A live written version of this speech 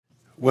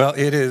Well,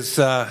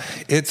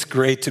 it's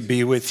great to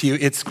be with you.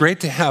 It's great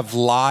to have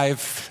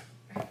live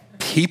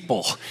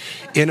people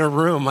in a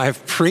room.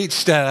 I've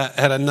preached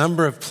at a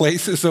number of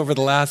places over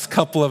the last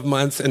couple of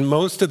months, and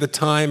most of the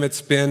time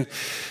it's been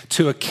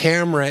to a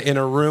camera in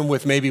a room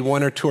with maybe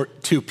one or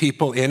two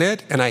people in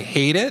it, and I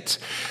hate it.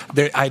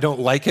 I don't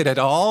like it at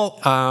all.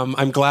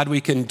 I'm glad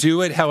we can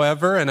do it,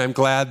 however, and I'm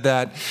glad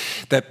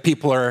that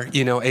people are,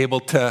 able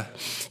to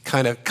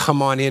kind of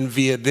come on in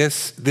via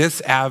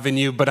this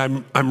avenue, but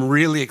I'm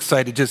really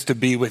excited just to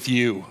be with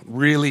you.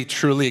 Really,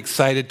 truly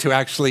excited to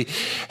actually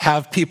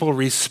have people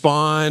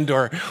respond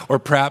or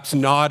perhaps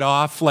nod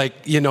off like,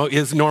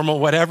 is normal,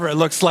 whatever it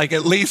looks like.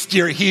 At least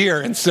you're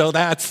here, and so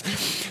that's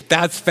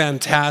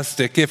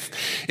fantastic.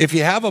 If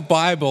you have a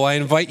Bible, I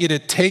invite you to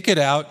take it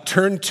out,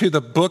 turn to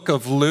the book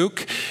of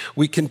Luke.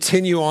 We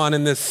continue on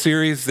in this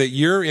series that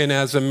you're in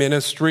as a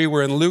ministry.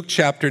 We're in Luke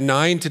chapter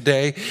 9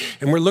 today,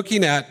 and we're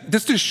looking at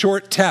just a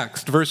short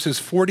text, verses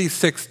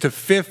 46 to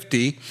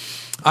 50.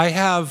 I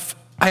have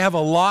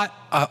a lot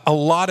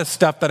of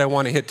stuff that I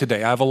want to hit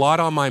today. I have a lot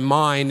on my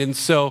mind, and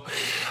so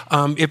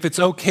if it's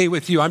okay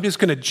with you, I'm just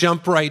going to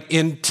jump right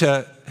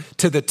into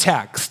the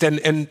text.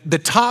 And the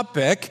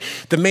topic,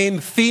 the main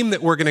theme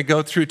that we're going to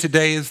go through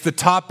today is the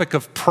topic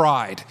of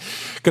pride.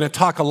 Going to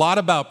talk a lot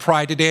about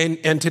pride today,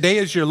 and today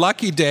is your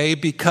lucky day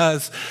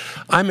because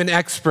I'm an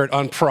expert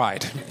on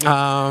pride.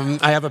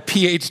 I have a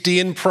PhD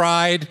in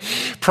pride.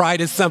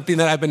 Pride is something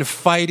that I've been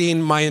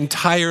fighting my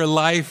entire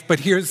life, but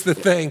here's the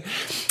thing.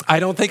 I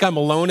don't think I'm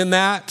alone in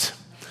that.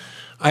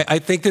 I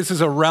think this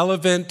is a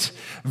relevant,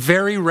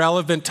 very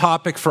relevant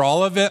topic for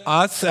all of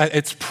us.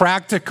 It's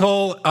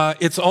practical.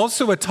 It's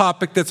also a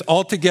topic that's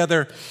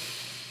altogether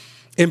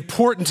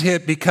important to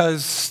hit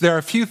because there are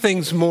a few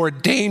things more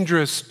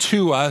dangerous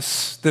to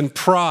us than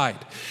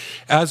pride.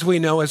 As we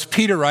know, as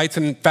Peter writes,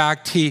 and in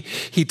fact, he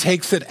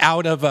takes it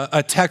out of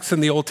a text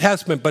in the Old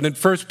Testament, but in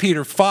 1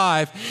 Peter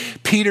 5,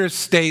 Peter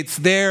states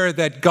there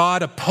that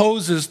God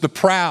opposes the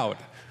proud.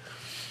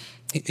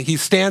 He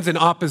stands in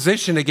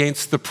opposition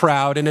against the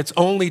proud, and it's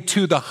only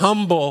to the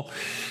humble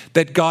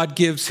that God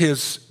gives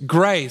his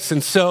grace.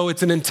 And so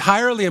it's an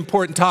entirely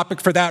important topic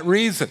for that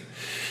reason.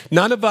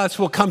 None of us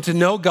will come to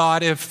know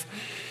God if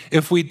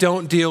we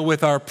don't deal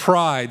with our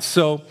pride.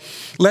 So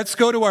let's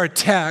go to our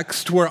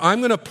text where I'm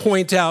going to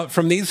point out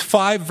from these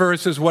 5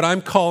 verses what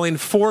I'm calling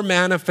 4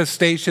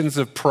 manifestations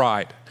of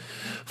pride.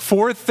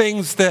 4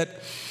 things that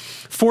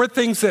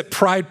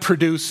pride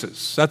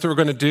produces. That's what we're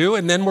going to do.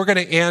 And then we're going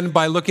to end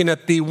by looking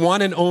at the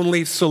one and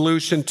only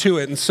solution to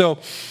it. And so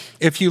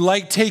if you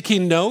like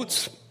taking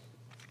notes,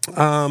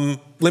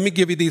 let me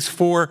give you these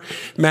 4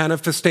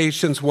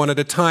 manifestations one at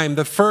a time.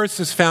 The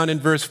first is found in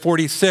verse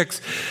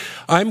 46.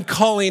 I'm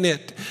calling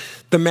it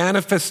the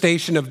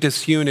manifestation of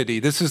disunity.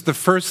 This is the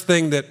first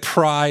thing that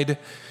pride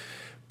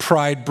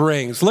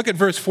brings. Look at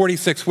verse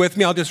 46 with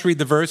me. I'll just read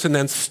the verse and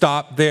then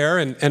stop there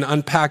and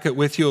unpack it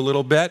with you a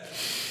little bit.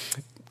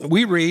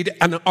 We read,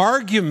 an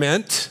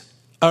argument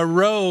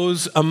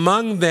arose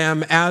among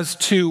them as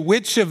to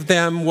which of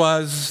them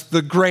was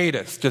the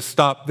greatest. Just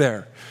stop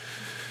there.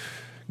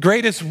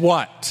 Greatest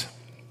what?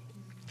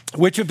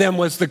 Which of them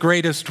was the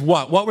greatest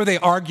what? What were they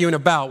arguing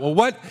about? Well,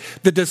 what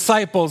the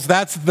disciples,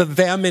 that's the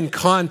them in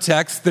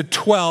context, the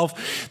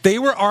 12, they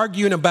were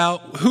arguing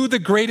about who the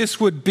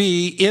greatest would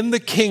be in the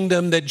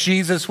kingdom that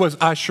Jesus was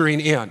ushering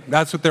in.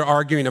 That's what they're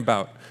arguing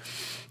about.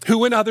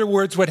 Who, in other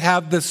words, would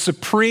have the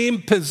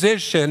supreme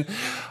position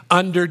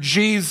under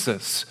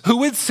Jesus? Who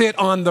would sit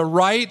on the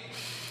right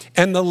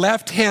and the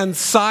left-hand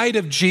side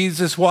of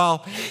Jesus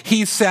while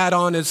he sat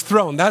on his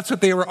throne? That's what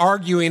they were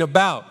arguing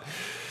about.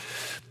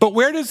 But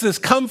where does this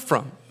come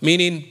from?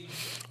 Meaning,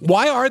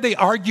 why are they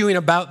arguing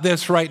about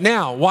this right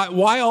now?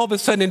 Why all of a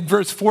sudden in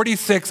verse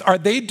 46 are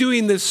they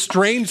doing this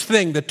strange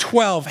thing, the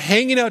 12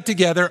 hanging out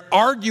together,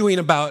 arguing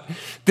about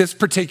this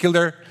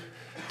particular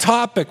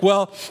topic?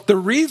 Well, the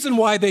reason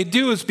why they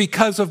do is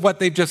because of what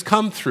they've just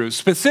come through.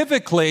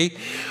 Specifically,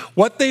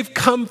 what they've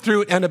come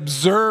through and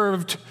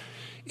observed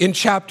in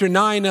chapter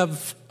 9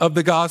 of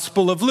the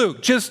Gospel of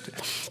Luke. Just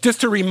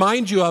to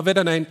remind you of it,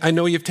 and I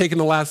know you've taken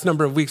the last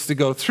number of weeks to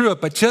go through it,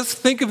 but just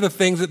think of the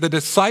things that the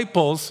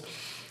disciples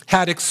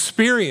had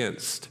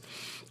experienced.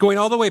 Going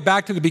all the way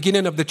back to the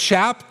beginning of the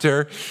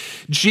chapter,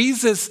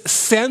 Jesus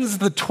sends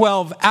the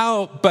 12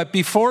 out, but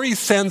before he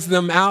sends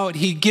them out,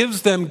 he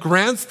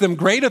grants them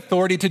great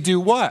authority to do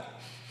what?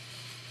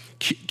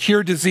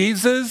 Cure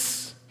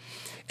diseases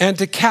and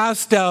to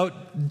cast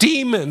out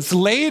demons.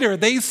 Later,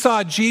 they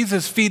saw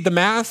Jesus feed the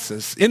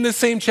masses. In the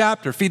same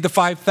chapter, feed the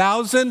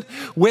 5,000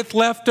 with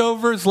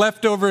leftovers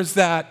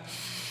that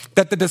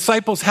the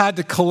disciples had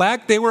to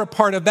collect. They were a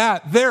part of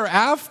that.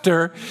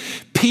 Thereafter,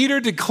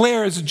 Peter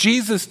declares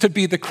Jesus to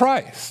be the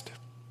Christ.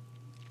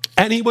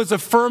 And he was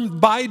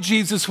affirmed by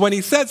Jesus when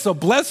he said so.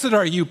 Blessed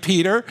are you,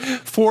 Peter,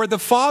 for the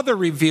Father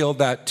revealed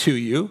that to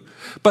you.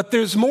 But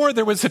there's more.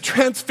 There was a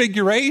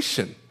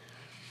transfiguration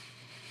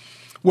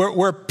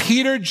where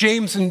Peter,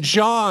 James, and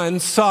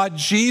John saw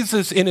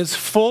Jesus in his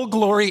full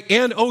glory.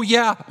 And,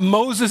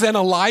 Moses and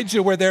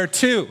Elijah were there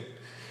too.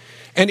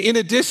 And in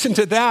addition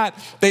to that,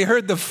 they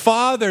heard the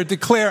Father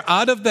declare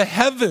out of the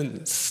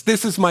heavens,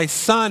 "This is my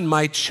Son,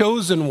 my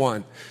chosen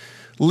one.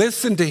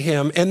 Listen to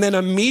him." And then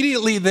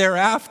immediately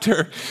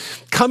thereafter,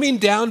 coming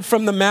down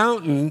from the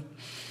mountain,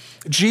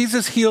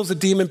 Jesus heals a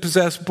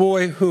demon-possessed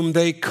boy whom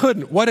they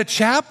couldn't. What a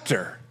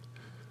chapter.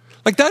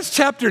 Like, that's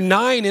chapter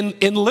 9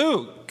 in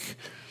Luke.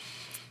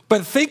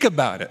 But think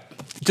about it.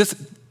 Just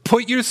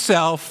put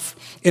yourself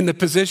in the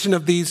position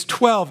of these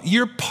 12.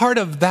 You're part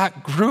of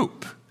that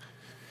group.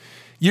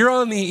 You're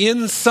on the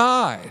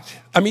inside.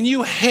 I mean,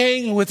 you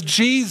hang with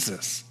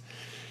Jesus.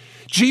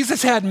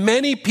 Jesus had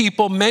many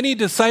people, many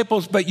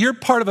disciples, but you're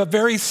part of a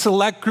very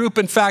select group.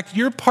 In fact,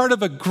 you're part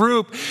of a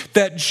group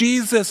that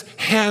Jesus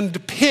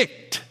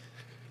handpicked.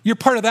 You're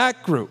part of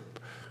that group.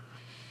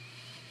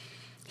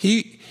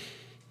 He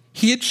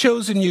had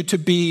chosen you to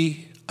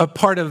be a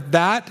part of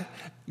that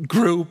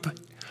group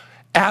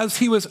as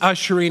he was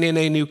ushering in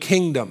a new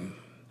kingdom.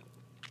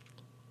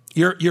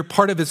 You're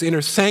part of his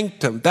inner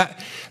sanctum.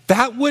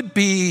 That would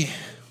be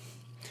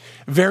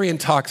very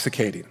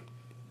intoxicating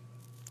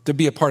to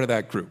be a part of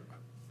that group.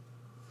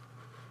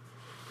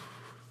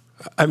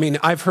 I mean,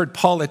 I've heard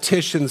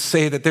politicians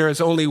say that there is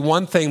only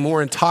one thing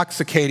more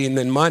intoxicating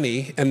than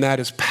money, and that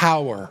is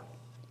power.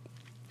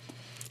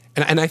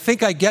 And I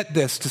think I get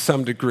this to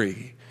some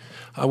degree.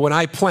 When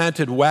I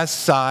planted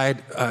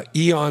Westside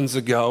eons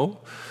ago,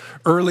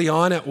 early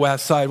on at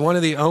Westside, one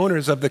of the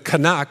owners of the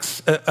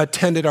Canucks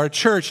attended our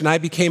church, and I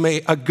became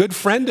a good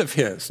friend of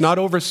his. Not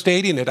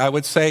overstating it, I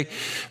would say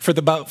for the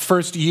about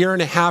first year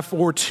and a half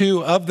or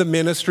two of the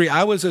ministry,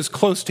 I was as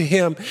close to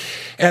him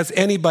as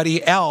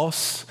anybody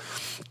else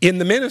in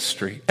the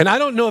ministry. And I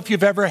don't know if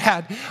you've ever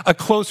had a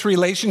close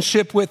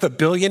relationship with a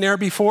billionaire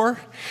before,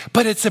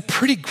 but it's a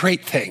pretty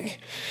great thing.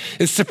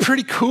 It's a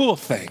pretty cool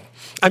thing.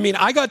 I mean,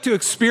 I got to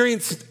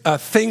experience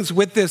things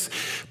with this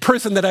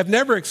person that I've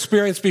never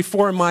experienced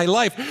before in my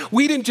life.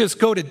 We didn't just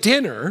go to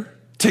dinner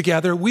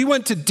together. We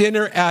went to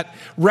dinner at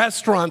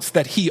restaurants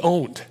that he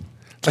owned.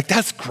 Like,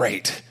 that's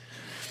great.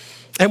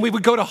 And we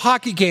would go to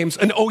hockey games,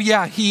 and oh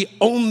yeah, he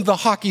owned the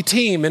hockey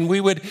team. And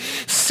we would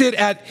sit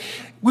at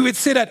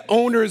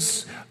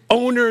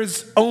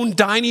owners' own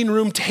dining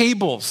room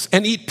tables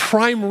and eat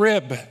prime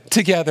rib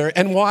together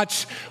and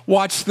watch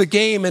the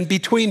game. And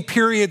between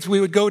periods, we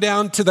would go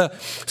down to the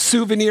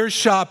souvenir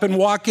shop and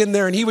walk in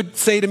there, and he would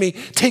say to me,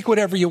 "Take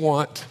whatever you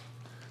want.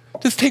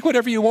 Just take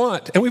whatever you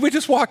want." And we would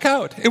just walk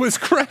out. It was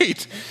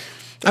great.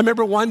 I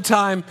remember one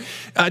time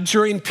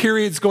during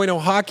periods going to a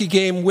hockey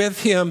game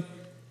with him,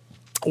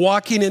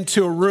 walking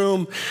into a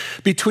room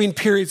between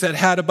periods that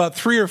had about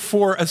 3 or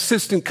 4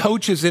 assistant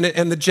coaches in it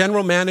and the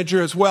general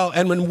manager as well.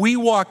 And when we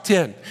walked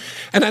in,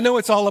 and I know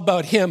it's all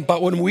about him, but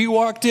when we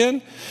walked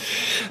in,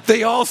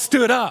 they all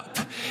stood up.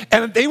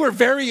 And they were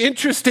very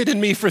interested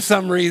in me for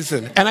some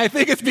reason. And I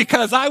think it's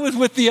because I was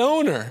with the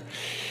owner.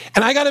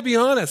 And I got to be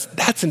honest,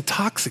 that's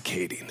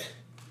intoxicating.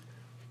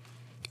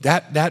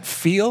 That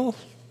feel,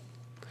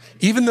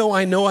 even though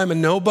I know I'm a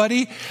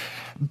nobody,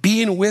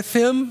 being with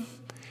him,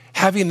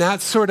 having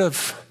that sort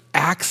of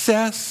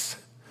access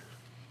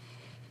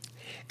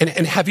and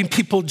having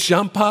people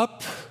jump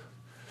up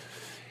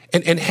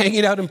and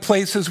hanging out in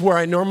places where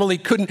I normally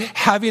couldn't,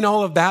 having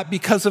all of that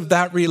because of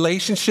that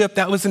relationship,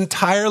 that was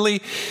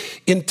entirely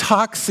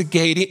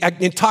intoxicating.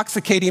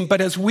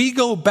 But as we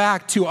go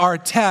back to our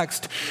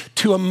text,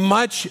 to a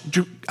much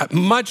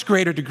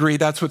greater degree,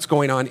 that's what's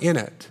going on in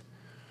it.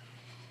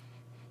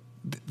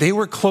 They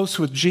were close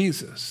with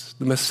Jesus,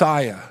 the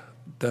Messiah,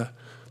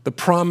 the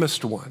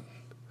promised one.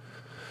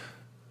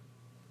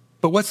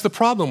 But what's the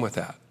problem with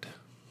that?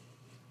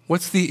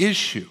 What's the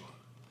issue?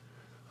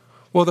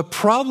 Well, the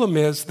problem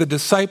is the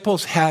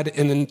disciples had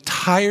an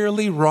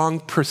entirely wrong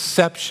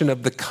perception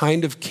of the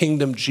kind of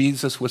kingdom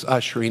Jesus was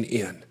ushering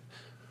in.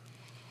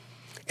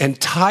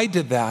 And tied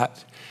to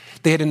that,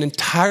 they had an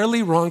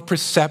entirely wrong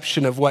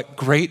perception of what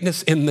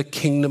greatness in the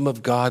kingdom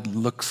of God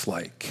looks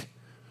like.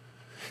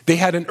 They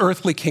had an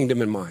earthly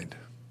kingdom in mind.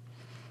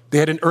 They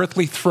had an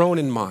earthly throne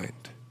in mind.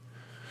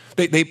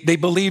 They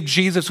believed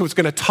Jesus was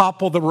going to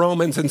topple the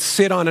Romans and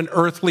sit on an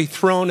earthly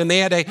throne, and they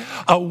had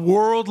a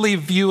worldly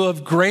view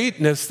of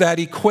greatness that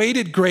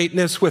equated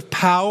greatness with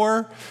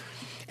power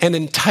and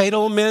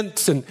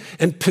entitlement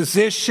and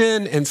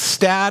position and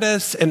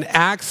status and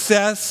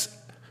access.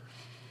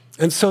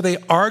 And so they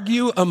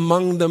argue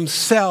among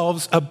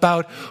themselves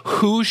about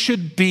who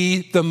should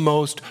be the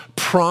most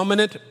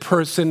prominent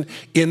person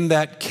in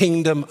that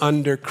kingdom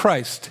under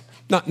Christ.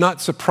 Not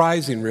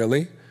surprising,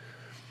 really.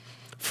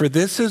 For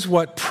this is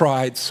what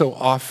pride so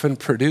often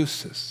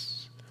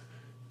produces: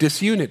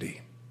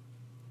 disunity.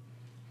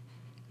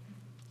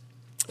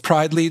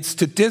 Pride leads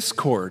to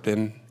discord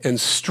and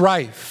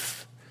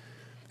strife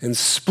and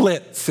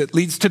splits. It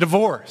leads to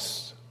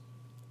divorce.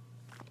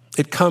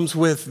 It comes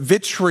with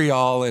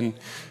vitriol and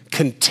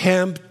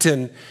contempt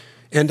and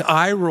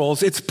eye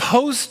rolls. It's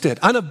posted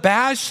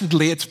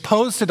unabashedly. It's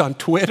posted on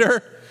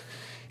Twitter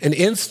and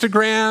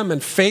Instagram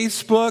and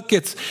Facebook.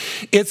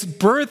 It's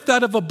birthed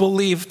out of a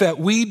belief that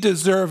we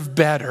deserve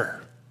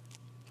better,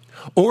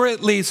 or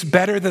at least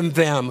better than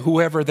them,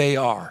 whoever they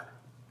are.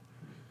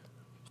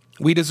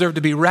 We deserve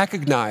to be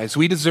recognized.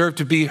 We deserve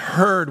to be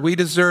heard. We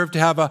deserve to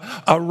have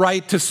a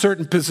right to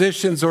certain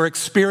positions or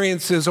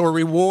experiences or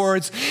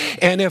rewards.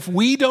 And if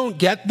we don't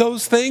get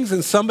those things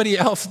and somebody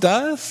else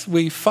does,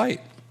 we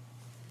fight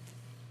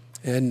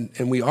and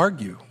we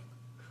argue.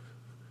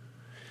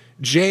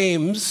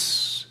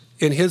 James,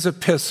 in his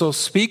epistle,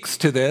 speaks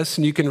to this,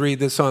 and you can read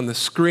this on the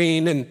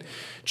screen. In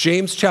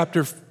James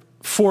chapter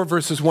 4,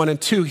 verses 1 and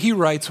 2, he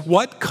writes,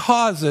 "What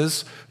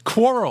causes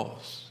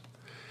quarrels?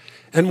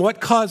 And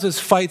what causes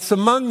fights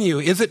among you?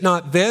 Is it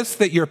not this,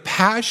 that your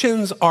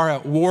passions are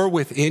at war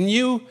within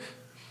you?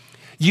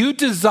 You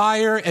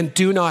desire and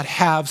do not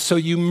have, so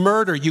you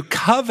murder. You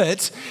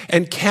covet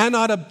and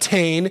cannot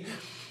obtain,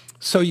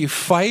 so you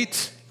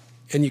fight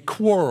and you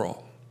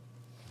quarrel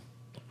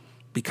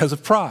because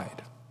of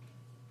pride."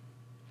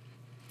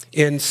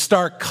 In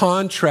stark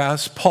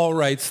contrast, Paul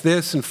writes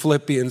this in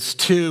Philippians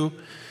 2,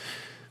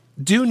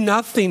 "Do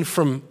nothing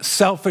from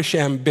selfish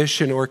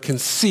ambition or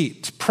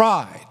conceit,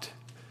 pride,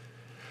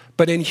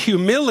 but in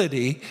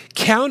humility,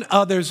 count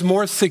others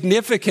more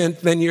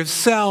significant than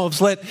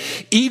yourselves. Let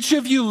each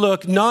of you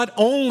look not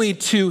only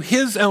to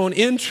his own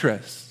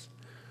interests,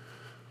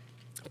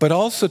 but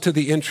also to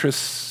the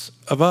interests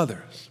of others."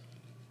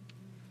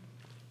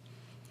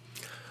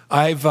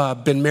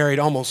 I've been married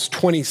almost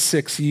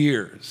 26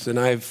 years, and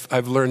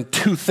I've learned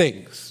two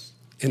things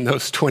in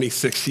those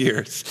 26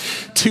 years,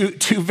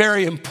 two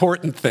very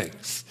important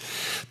things.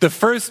 The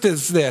first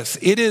is this: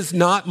 it is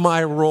not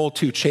my role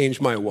to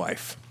change my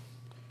wife.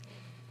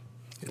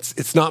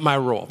 It's not my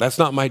role. That's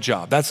not my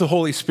job. That's the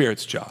Holy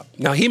Spirit's job.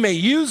 Now, He may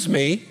use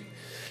me,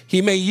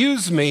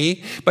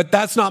 but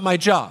that's not my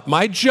job.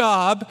 My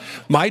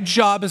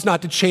job is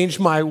not to change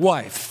my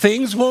wife.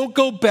 Things won't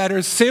go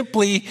better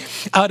simply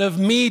out of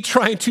me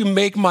trying to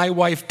make my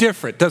wife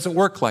different. It doesn't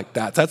work like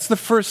that. That's the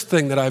first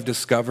thing that I've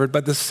discovered.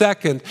 But the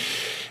second,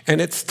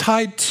 and it's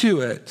tied to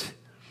it,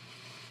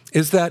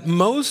 is that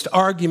most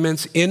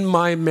arguments in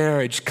my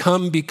marriage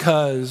come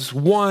because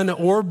one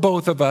or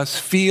both of us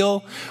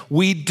feel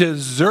we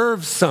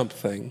deserve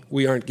something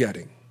we aren't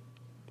getting.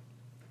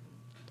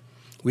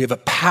 We have a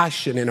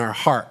passion in our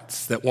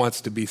hearts that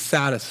wants to be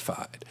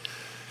satisfied.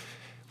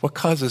 What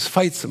causes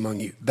fights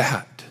among you?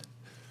 That.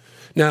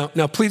 Now,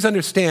 please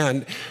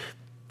understand,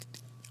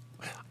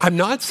 I'm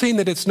not saying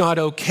that it's not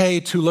okay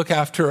to look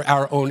after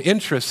our own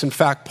interests. In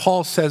fact,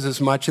 Paul says as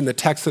much in the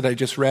text that I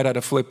just read out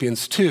of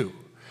Philippians 2.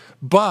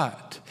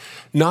 But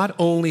not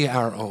only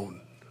our own.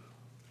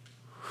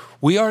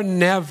 We are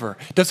never,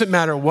 doesn't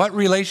matter what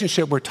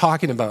relationship we're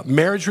talking about,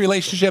 marriage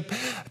relationship,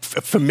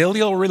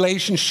 familial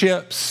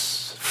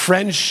relationships,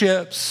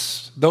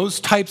 friendships, those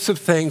types of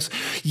things.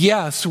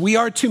 Yes, we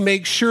are to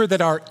make sure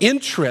that our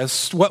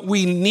interests, what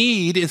we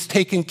need, is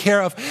taken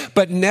care of,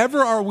 but never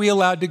are we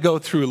allowed to go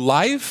through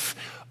life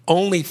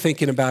only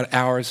thinking about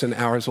ours and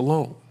ours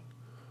alone.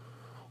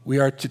 We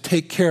are to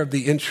take care of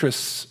the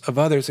interests of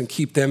others and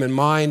keep them in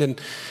mind.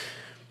 And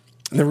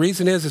the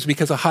reason is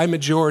because a high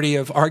majority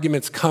of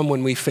arguments come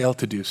when we fail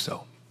to do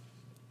so.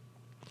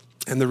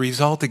 And the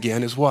result,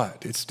 again, is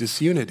what? It's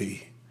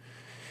disunity.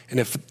 And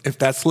if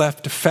that's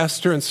left to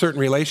fester in certain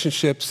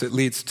relationships, it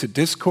leads to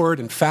discord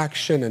and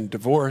faction and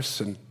divorce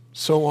and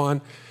so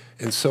on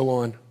and so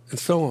on and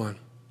so on.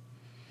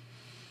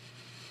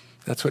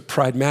 That's what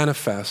pride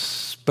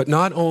manifests. But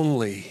not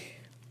only,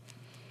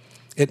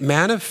 it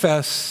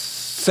manifests,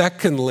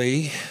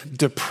 secondly,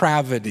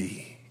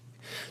 depravity.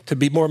 To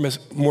be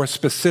more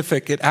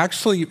specific, it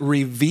actually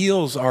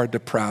reveals our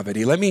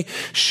depravity. Let me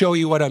show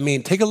you what I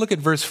mean. Take a look at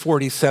verse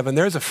 47.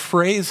 There's a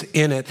phrase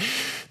in it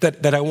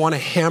that I want to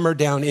hammer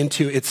down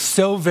into. It's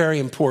so very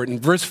important.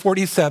 Verse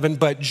 47,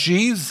 but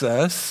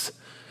Jesus,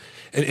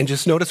 and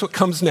just notice what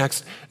comes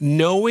next,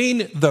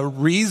 knowing the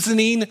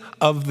reasoning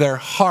of their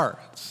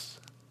hearts,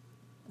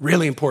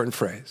 really important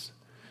phrase,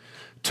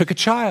 took a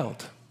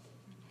child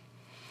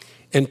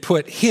and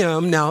put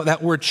him, now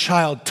that word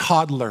child,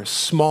 toddler,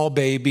 small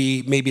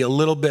baby, maybe a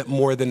little bit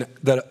more than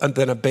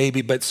a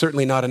baby, but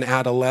certainly not an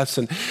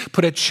adolescent,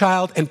 put a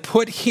child and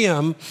put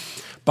him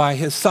by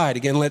his side.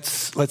 Again,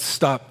 let's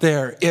stop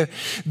there.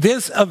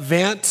 This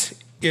event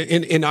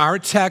in our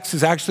text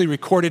is actually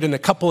recorded in a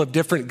couple of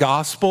different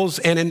gospels.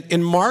 And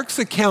in Mark's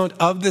account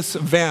of this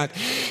event,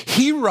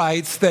 he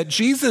writes that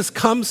Jesus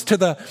comes to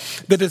the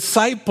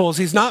disciples.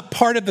 He's not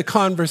part of the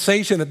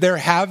conversation that they're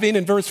having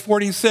in verse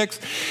 46.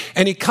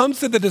 And he comes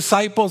to the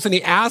disciples and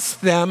he asks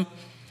them,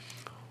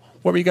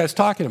 what were you guys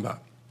talking about?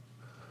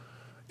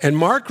 And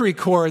Mark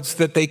records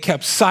that they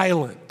kept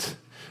silent.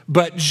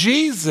 But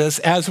Jesus,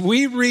 as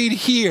we read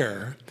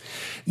here,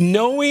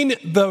 knowing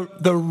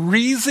the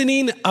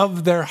reasoning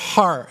of their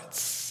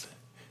hearts,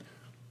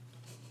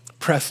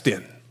 pressed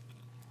in.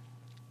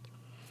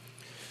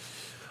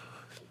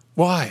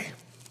 Why?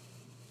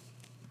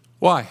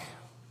 Why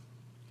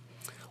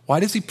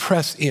does he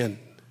press in?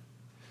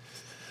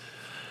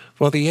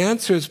 Well, the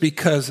answer is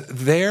because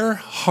their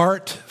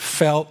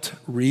heartfelt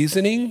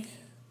reasoning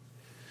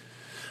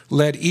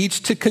led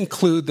each to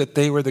conclude that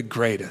they were the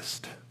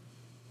greatest.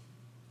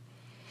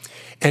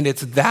 And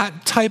it's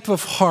that type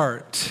of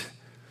heart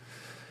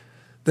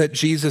that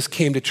Jesus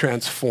came to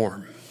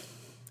transform.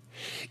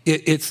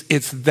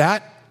 It's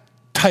that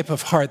type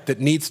of heart that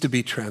needs to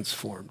be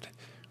transformed.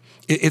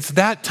 It's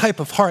that type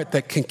of heart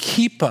that can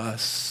keep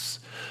us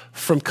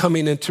from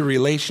coming into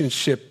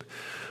relationship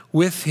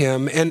with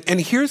him.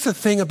 And here's the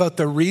thing about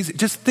the reason,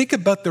 just think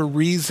about the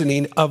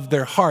reasoning of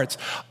their hearts.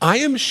 I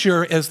am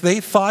sure as they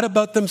thought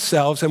about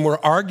themselves and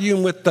were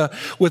arguing with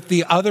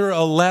the other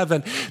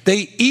 11,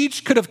 they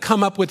each could have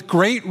come up with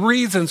great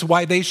reasons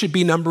why they should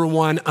be number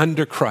one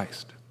under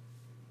Christ.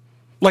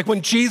 Like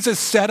when Jesus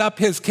set up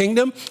his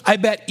kingdom, I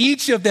bet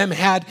each of them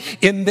had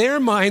in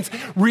their minds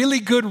really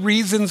good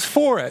reasons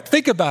for it.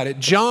 Think about it.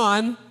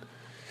 John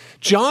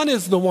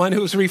is the one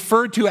who is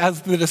referred to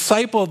as the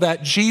disciple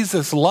that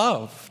Jesus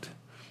loved.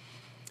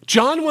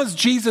 John was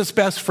Jesus'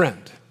 best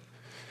friend.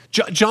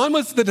 John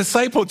was the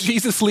disciple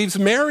Jesus leaves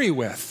Mary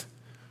with.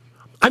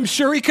 I'm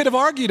sure he could have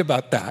argued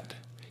about that.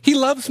 He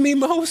loves me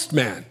most,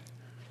 man.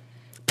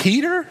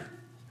 Peter?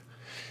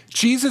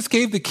 Jesus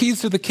gave the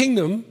keys to the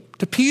kingdom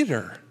to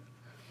Peter.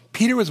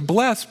 Peter was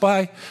blessed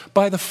by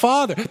the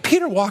Father.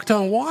 Peter walked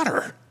on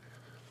water.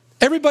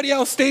 Everybody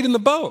else stayed in the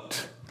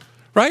boat,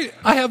 right?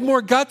 I have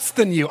more guts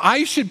than you.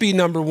 I should be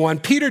number one.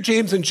 Peter,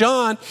 James, and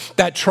John,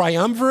 that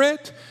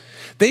triumvirate,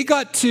 they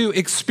got to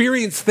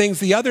experience things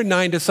the other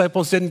 9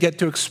 disciples didn't get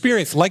to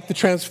experience, like the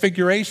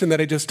transfiguration that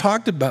I just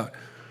talked about.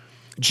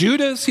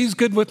 Judas, he's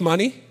good with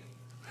money,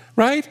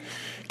 right?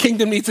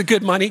 Kingdom needs a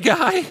good money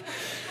guy,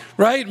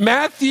 right?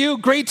 Matthew,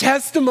 great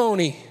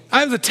testimony.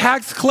 I was a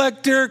tax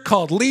collector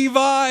called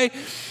Levi.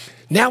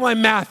 Now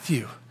I'm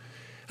Matthew.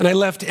 And I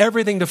left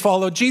everything to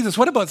follow Jesus.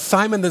 What about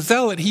Simon the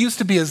Zealot? He used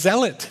to be a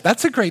zealot.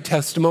 That's a great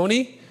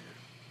testimony.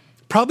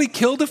 Probably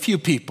killed a few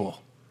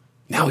people.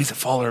 Now he's a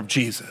follower of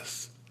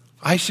Jesus.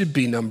 I should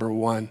be number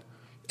one.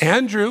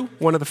 Andrew,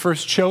 one of the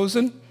first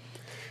chosen,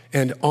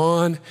 and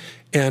on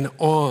and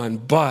on.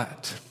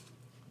 But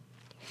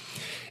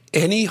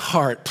any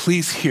heart,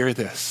 please hear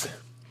this.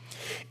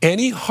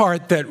 Any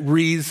heart that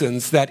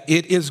reasons that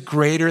it is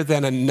greater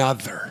than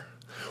another,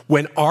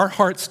 when our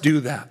hearts do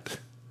that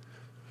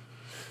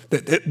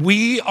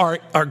we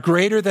are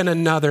greater than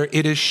another,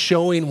 it is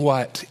showing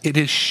what? It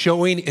is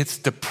showing its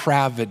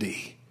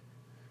depravity.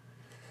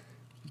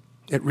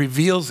 It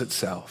reveals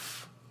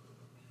itself.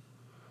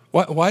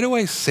 Why do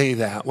I say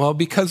that? Well,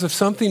 because of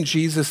something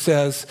Jesus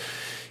says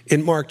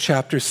in Mark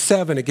chapter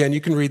 7. Again,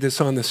 you can read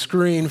this on the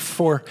screen.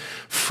 For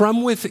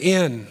from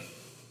within,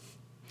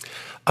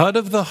 out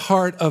of the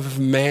heart of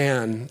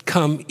man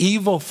come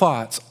evil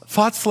thoughts.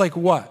 Thoughts like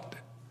what?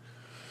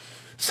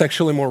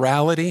 Sexual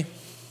immorality,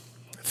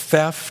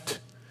 theft,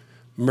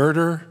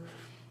 murder,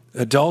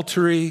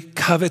 adultery,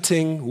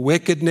 coveting,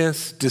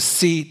 wickedness,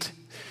 deceit,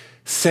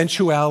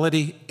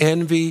 sensuality,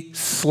 envy,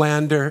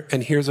 slander,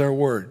 and here's our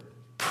word,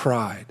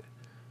 pride.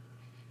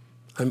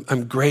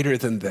 I'm greater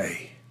than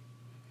they,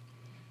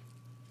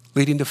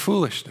 leading to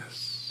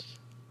foolishness.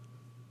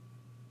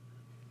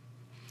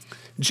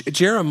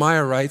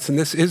 Jeremiah writes, and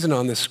this isn't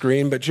on the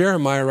screen, but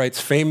Jeremiah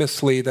writes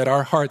famously that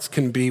our hearts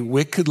can be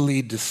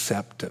wickedly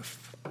deceptive.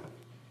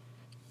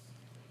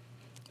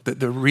 That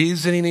the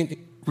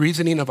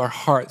reasoning of our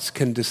hearts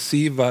can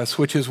deceive us,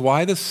 which is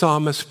why the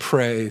psalmist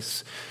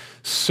prays,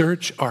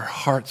 search our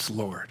hearts,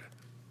 Lord,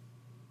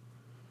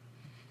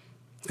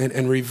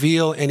 and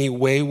reveal any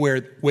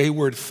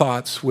wayward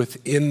thoughts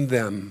within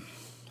them.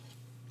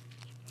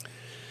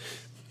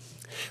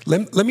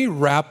 Let me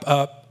wrap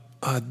up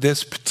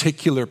this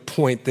particular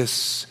point,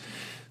 this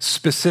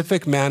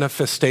specific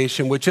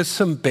manifestation, with just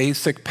some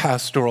basic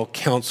pastoral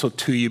counsel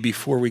to you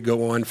before we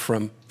go on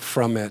from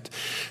it.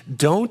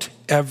 Don't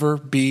ever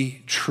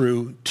be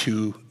true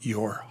to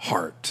your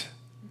heart.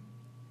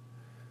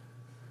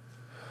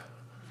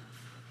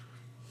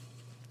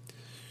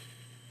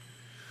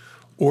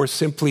 Or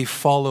simply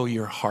follow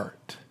your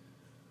heart.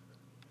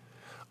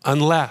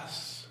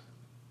 Unless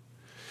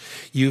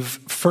you've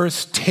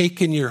first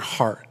taken your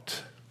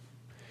heart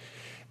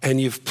and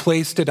you've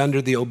placed it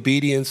under the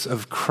obedience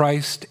of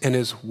Christ and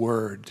his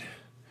word.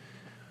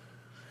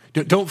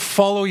 Don't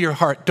follow your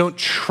heart. Don't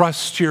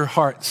trust your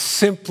heart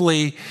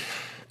simply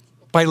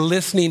by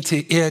listening to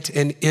it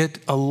and it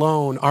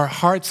alone. Our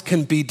hearts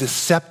can be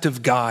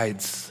deceptive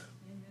guides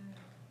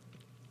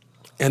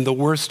and the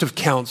worst of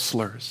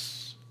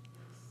counselors.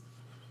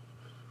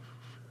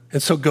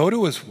 And so go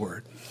to his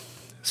word.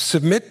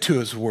 Submit to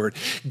his word.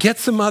 Get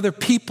some other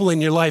people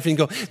in your life and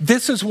go,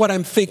 this is what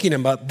I'm thinking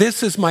about.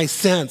 This is my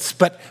sense,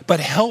 but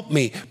help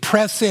me.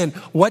 Press in.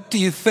 What do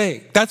you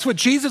think? That's what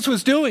Jesus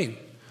was doing.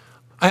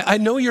 I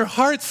know your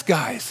hearts,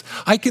 guys.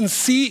 I can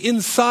see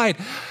inside.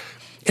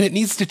 And it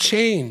needs to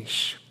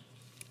change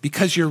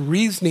because your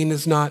reasoning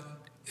is not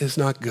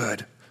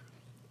good.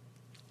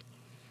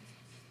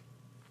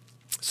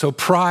 So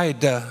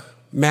pride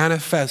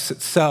manifests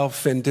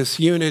itself in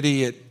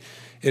disunity.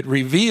 It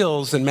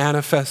reveals and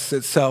manifests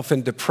itself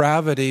in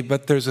depravity,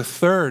 but there's a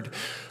third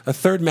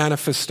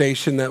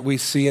manifestation that we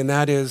see, and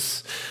that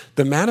is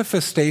the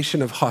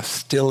manifestation of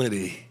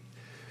hostility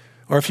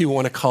Or if you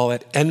want to call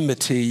it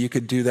enmity, you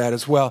could do that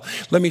as well.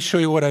 Let me show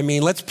you what I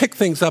mean. Let's pick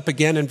things up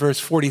again in verse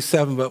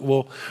 47, but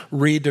we'll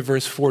read to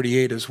verse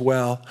 48 as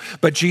well.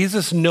 But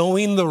Jesus,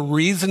 knowing the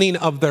reasoning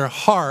of their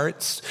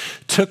hearts,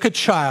 took a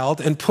child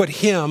and put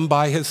him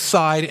by his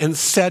side and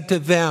said to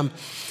them,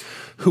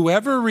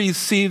 whoever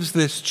receives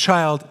this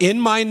child in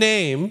my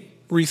name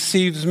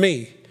receives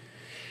me.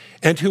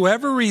 And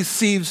whoever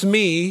receives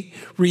me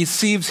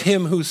receives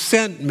him who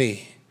sent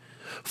me.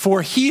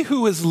 For he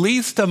who is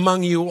least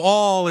among you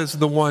all is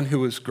the one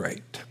who is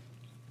great.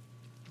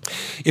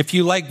 If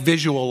you like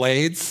visual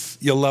aids,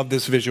 you'll love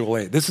this visual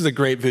aid. This is a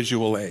great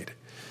visual aid.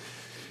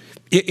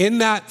 In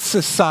that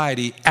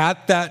society,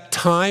 at that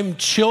time,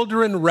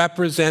 children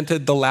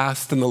represented the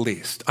last and the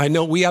least. I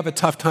know we have a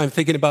tough time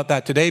thinking about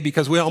that today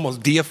because we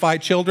almost deify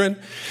children.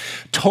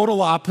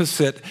 Total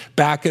opposite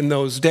back in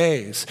those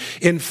days.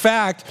 In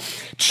fact,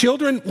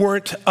 children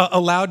weren't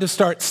allowed to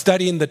start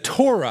studying the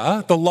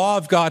Torah, the law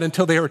of God,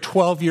 until they were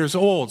 12 years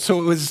old.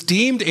 So it was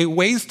deemed a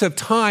waste of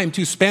time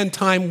to spend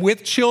time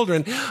with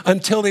children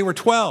until they were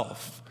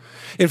 12.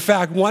 In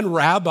fact, one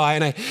rabbi,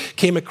 and I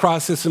came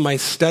across this in my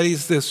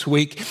studies this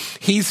week,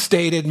 he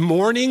stated,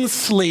 morning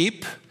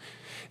sleep,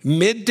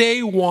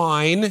 midday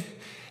wine,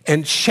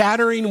 and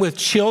chattering with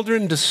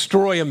children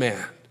destroy a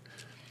man.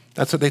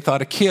 That's what they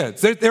thought of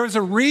kids. There was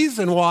a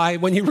reason why,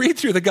 when you read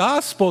through the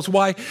Gospels,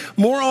 why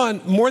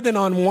more than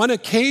on one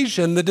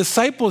occasion, the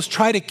disciples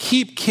try to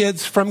keep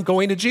kids from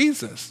going to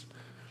Jesus.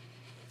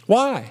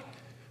 Why?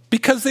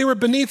 Because they were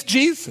beneath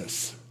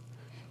Jesus.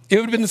 It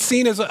would have been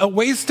seen as a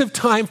waste of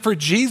time for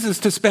Jesus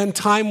to spend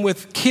time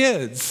with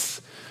kids.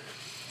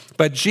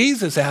 But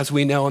Jesus, as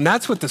we know, and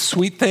that's what the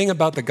sweet thing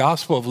about the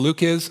Gospel of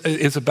Luke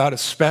is about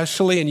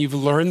especially, and you've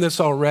learned this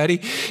already,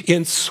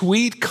 in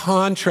sweet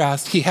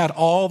contrast, he had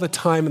all the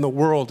time in the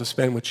world to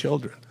spend with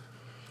children.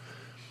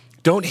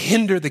 Don't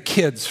hinder the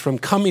kids from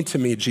coming to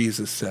me,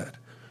 Jesus said.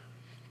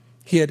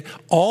 He had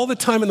all the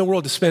time in the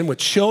world to spend with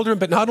children,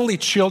 but not only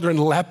children,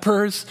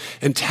 lepers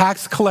and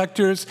tax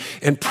collectors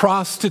and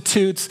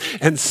prostitutes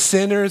and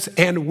sinners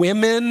and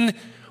women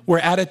were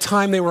at a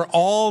time they were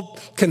all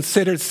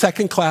considered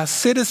second-class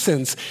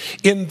citizens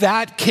in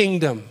that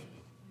kingdom,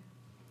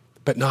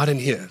 but not in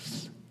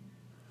his.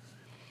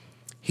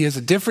 He has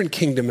a different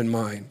kingdom in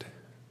mind.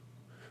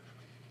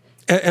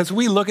 As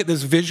we look at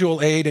this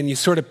visual aid and you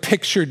sort of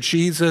picture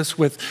Jesus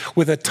with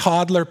a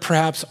toddler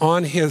perhaps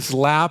on his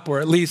lap, or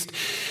at least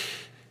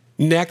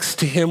next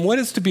to him, what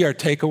is to be our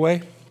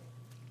takeaway?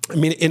 I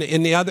mean,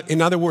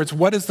 in other words,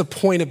 what is the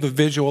point of the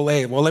visual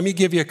aid? Well, let me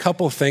give you a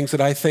couple of things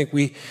that I think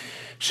we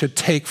should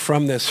take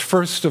from this.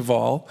 First of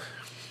all,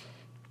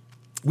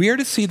 we are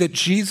to see that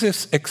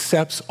Jesus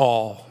accepts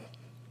all,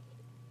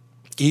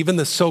 even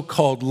the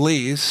so-called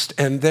least,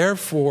 and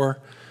therefore,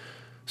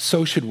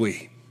 so should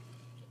we.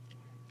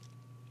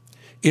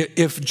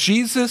 If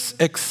Jesus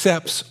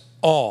accepts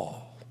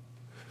all,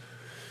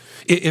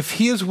 if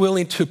he is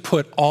willing to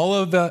put all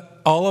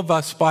of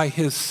us by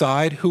his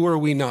side, who are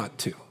we not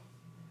to?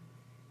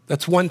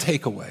 That's one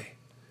takeaway.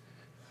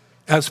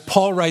 As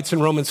Paul writes in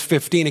Romans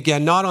 15,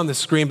 again, not on the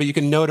screen, but you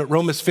can note it,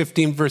 Romans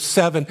 15, verse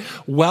 7,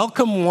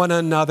 welcome one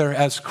another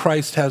as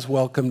Christ has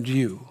welcomed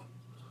you.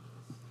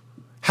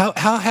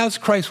 How has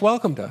Christ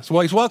welcomed us?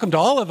 Well, he's welcomed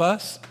all of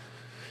us.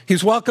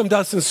 He's welcomed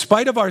us in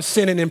spite of our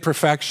sin and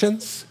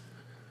imperfections.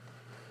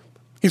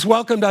 He's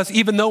welcomed us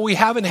even though we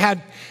haven't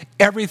had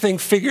everything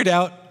figured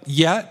out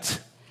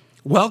yet.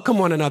 Welcome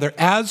one another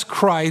as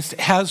Christ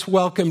has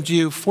welcomed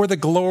you for the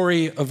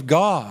glory of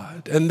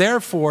God. And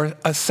therefore,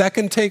 a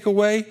second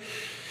takeaway,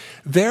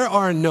 there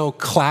are no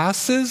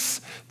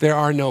classes, there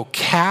are no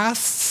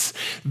castes,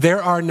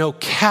 there are no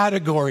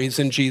categories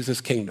in Jesus'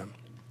 kingdom.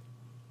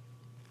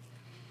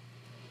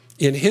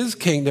 In his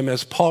kingdom,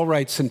 as Paul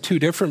writes in two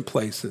different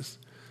places,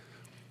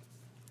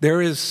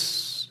 there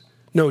is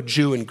no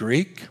Jew and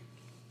Greek,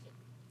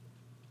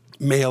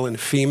 male and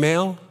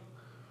female,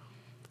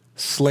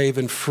 slave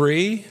and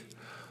free,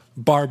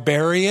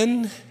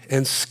 barbarian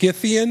and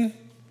Scythian,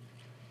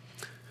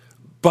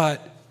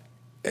 but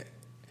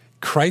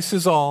Christ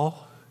is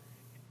all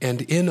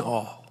and in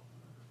all.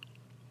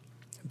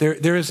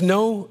 There is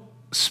no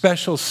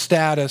special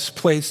status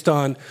placed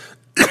on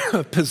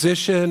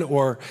position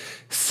or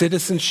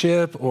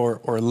citizenship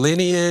or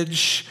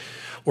lineage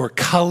or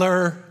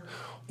color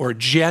or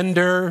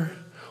gender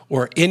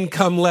or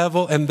income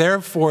level, and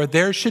therefore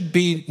there should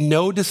be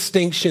no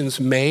distinctions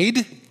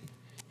made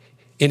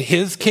in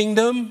his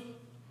kingdom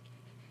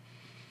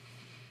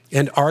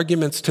and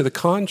arguments to the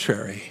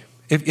contrary.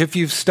 If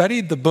you've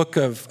studied the book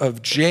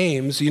of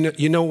James,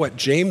 you know what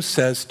James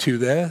says to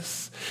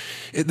this.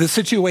 The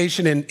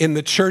situation in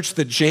the church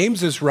that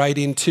James is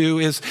writing to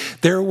is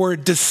there were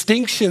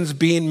distinctions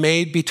being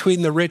made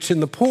between the rich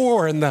and the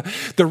poor, and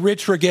the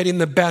rich were getting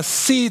the best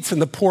seats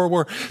and the poor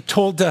were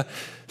told to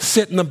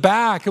sit in the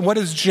back. And what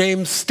does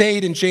James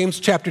state in James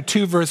chapter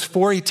 2, verse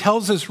 4? He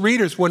tells his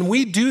readers, when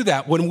we do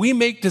that, when we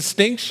make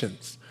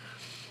distinctions,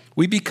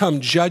 we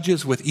become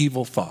judges with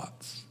evil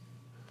thoughts.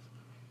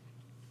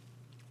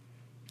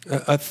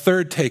 A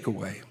third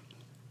takeaway.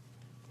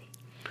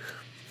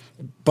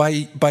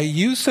 By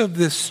use of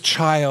this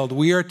child,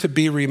 we are to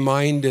be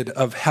reminded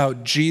of how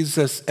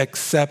Jesus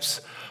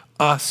accepts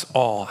us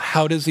all.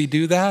 How does he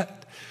do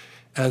that?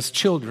 As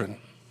children.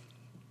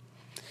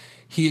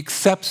 He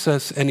accepts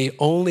us, and he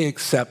only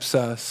accepts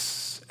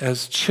us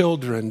as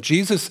children.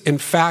 Jesus, in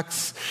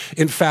fact,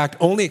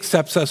 only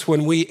accepts us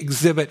when we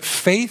exhibit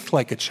faith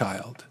like a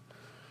child.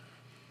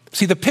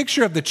 See, the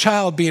picture of the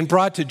child being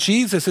brought to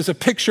Jesus is a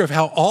picture of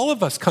how all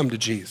of us come to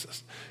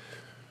Jesus.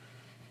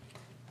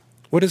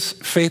 What does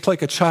faith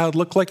like a child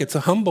look like? It's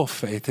a humble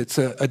faith. It's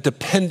a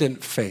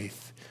dependent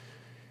faith.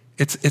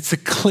 It's a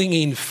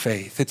clinging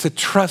faith. It's a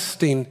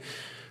trusting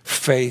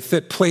faith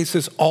that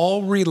places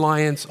all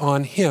reliance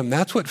on him.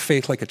 That's what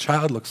faith like a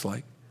child looks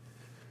like.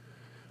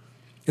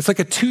 It's like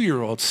a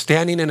 2-year-old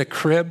standing in a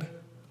crib,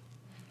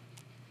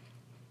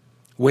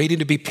 waiting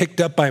to be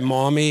picked up by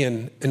mommy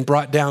and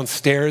brought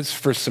downstairs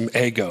for some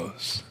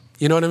Eggos.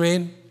 You know what I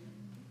mean?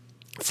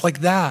 It's like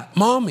that.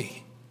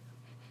 Mommy,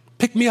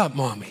 pick me up,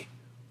 mommy.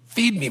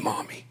 Feed me,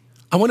 mommy.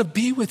 I want to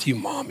be with you,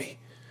 mommy.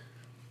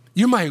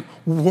 You're my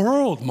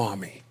world,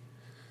 mommy.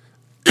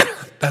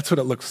 That's what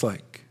it looks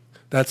like.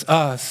 That's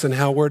us and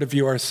how we're to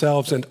view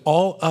ourselves and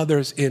all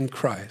others in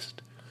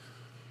Christ.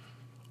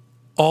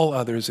 All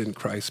others in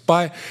Christ.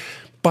 By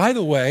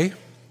the way,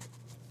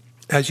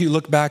 as you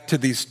look back to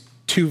these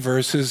 2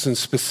 verses, and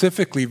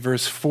specifically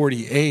verse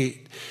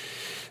 48,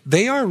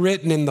 they are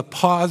written in the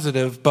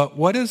positive, but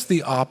what is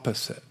the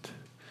opposite?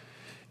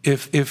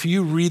 If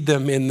you read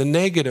them in the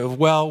negative,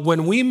 well,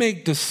 when we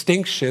make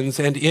distinctions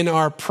and in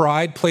our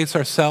pride place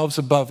ourselves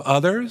above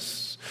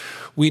others,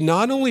 we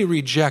not only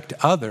reject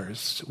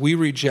others, we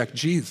reject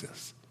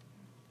Jesus.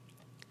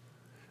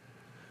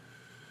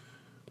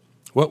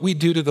 What we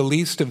do to the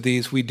least of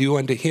these, we do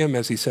unto him,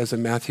 as he says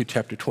in Matthew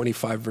chapter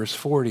 25, verse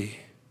 40.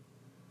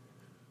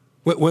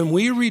 When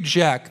we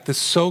reject the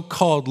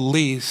so-called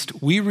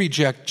least, we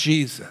reject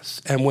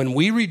Jesus. And when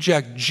we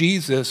reject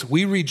Jesus,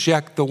 we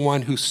reject the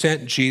one who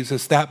sent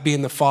Jesus, that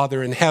being the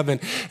Father in heaven.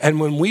 And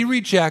when we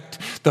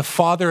reject the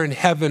Father in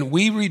heaven,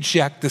 we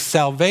reject the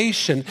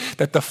salvation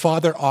that the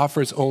Father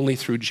offers only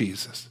through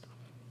Jesus.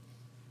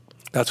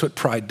 That's what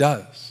pride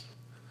does.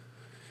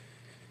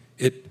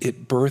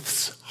 It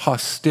births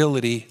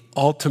hostility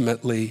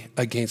ultimately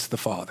against the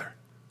Father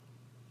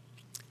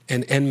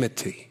and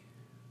enmity.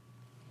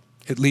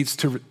 It leads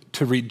to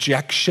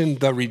rejection,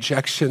 the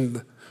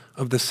rejection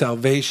of the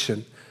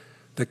salvation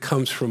that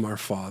comes from our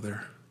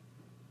Father.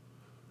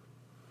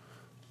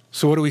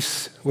 So what do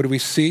we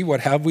see? What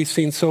have we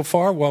seen so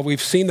far? Well,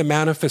 we've seen the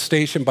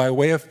manifestation by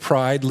way of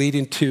pride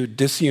leading to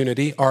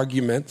disunity,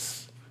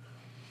 arguments.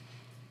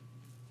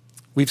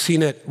 We've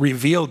seen it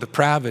reveal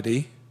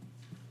depravity.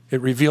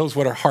 It reveals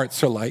what our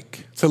hearts are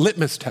like. It's a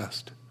litmus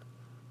test.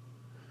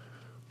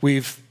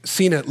 We've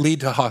seen it lead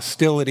to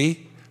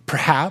hostility.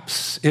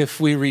 Perhaps if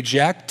we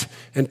reject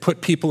and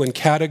put people in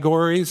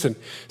categories and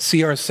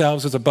see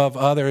ourselves as above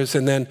others.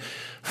 And then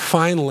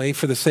finally,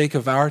 for the sake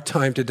of our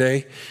time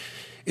today,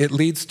 it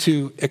leads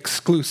to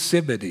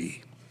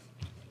exclusivity.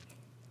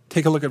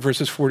 Take a look at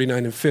verses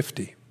 49 and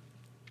 50.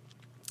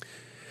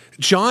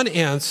 John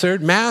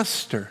answered,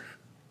 Master,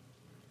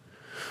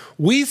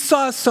 we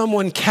saw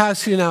someone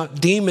casting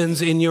out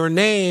demons in your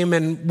name,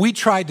 and we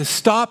tried to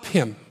stop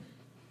him,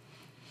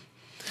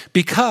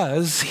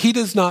 because he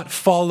does not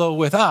follow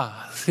with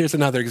us. Here's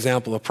another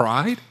example of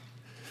pride.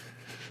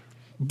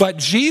 But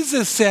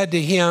Jesus said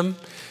to him,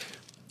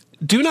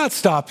 do not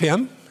stop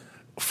him,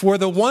 for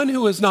the one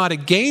who is not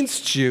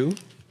against you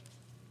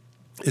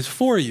is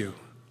for you.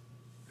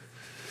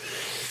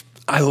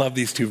 I love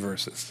these 2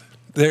 verses.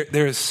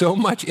 There is so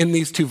much in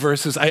these 2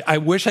 verses. I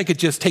wish I could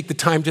just take the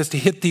time just to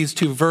hit these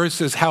 2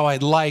 verses how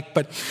I'd like,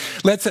 but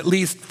let's at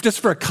least, just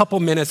for a couple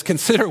minutes,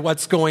 consider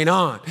what's going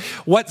on.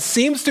 What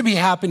seems to be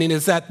happening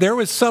is that there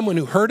was someone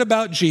who heard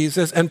about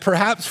Jesus and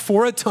perhaps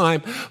for a time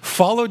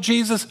followed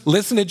Jesus,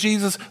 listened to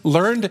Jesus,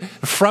 learned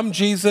from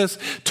Jesus,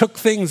 took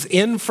things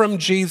in from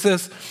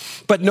Jesus,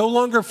 but no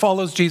longer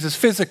follows Jesus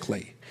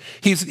physically.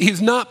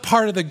 He's not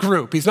part of the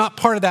group. He's not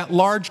part of that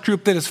large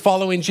group that is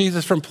following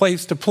Jesus from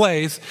place to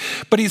place,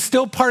 but he's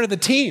still part of the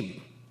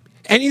team.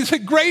 And he's a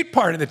great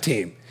part of the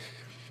team.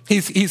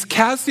 He's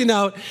casting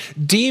out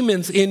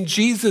demons in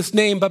Jesus'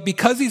 name, but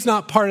because he's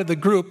not part of the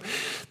group,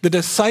 the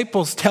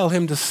disciples tell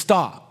him to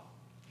stop.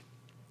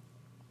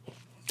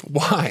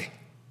 Why?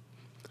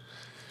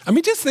 I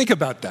mean, just think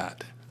about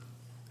that.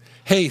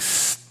 Hey,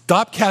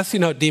 stop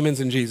casting out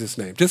demons in Jesus'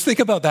 name. Just think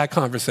about that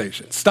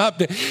conversation.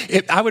 Stop.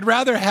 I would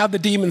rather have the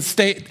demons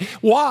stay.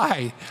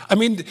 Why? I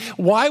mean,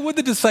 why would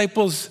the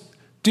disciples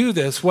do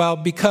this? Well,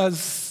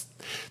 because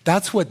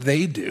that's what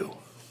they do.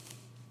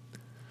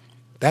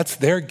 That's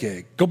their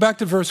gig. Go back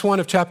to verse 1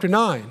 of chapter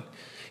 9.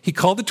 He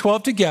called the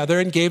 12 together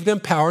and gave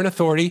them power and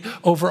authority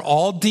over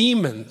all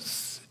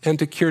demons and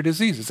to cure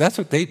diseases.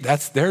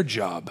 That's their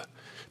job.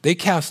 They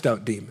cast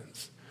out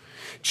demons.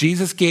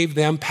 Jesus gave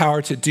them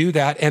power to do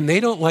that, and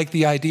they don't like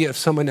the idea of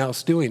someone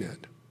else doing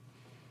it.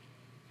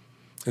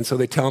 And so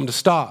they tell him to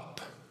stop.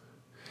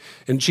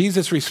 And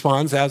Jesus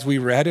responds, as we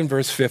read in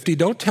verse 50,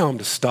 don't tell him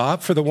to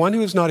stop, for the one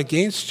who is not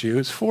against you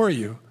is for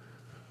you.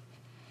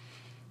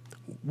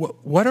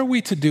 What are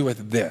we to do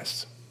with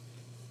this?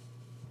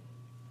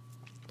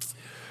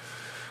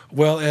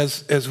 Well,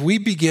 as we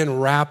begin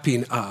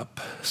wrapping up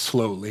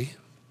slowly,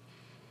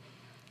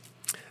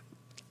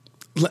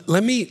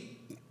 let me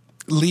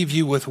leave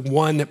you with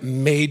one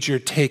major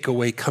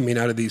takeaway coming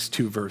out of these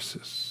two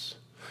verses.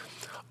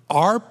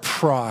 Our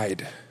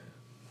pride,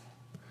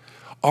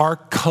 our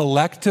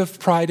collective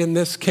pride in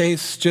this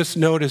case, just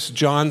notice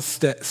John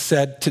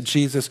said to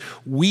Jesus,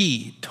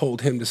 we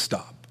told him to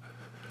stop.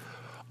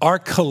 Our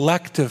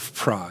collective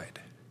pride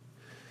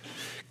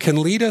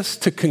can lead us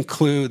to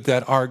conclude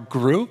that our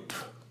group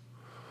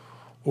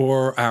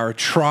or our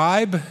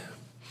tribe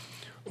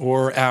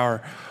or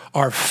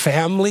our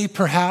family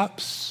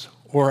perhaps,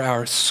 or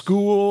our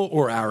school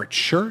or our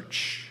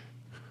church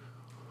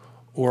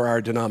or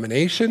our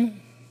denomination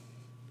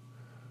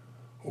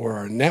or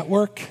our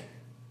network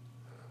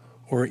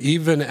or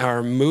even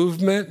our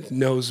movement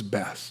knows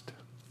best.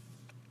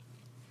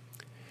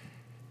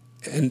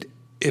 And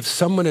if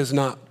someone is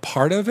not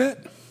part of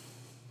it,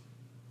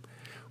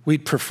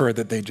 we'd prefer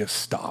that they just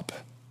stop.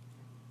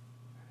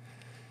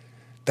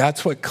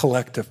 That's what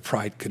collective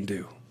pride can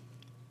do.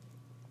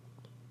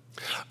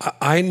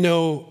 I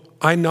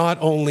not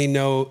only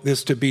know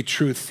this to be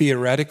true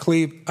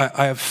theoretically,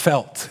 I have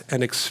felt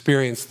and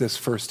experienced this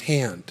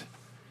firsthand.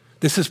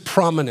 This is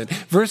prominent.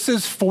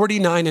 Verses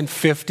 49 and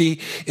 50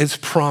 is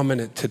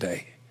prominent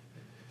today.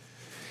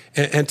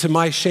 And to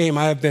my shame,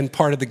 I have been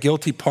part of the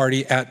guilty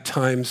party at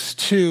times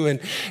too.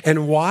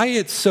 And why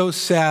it's so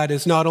sad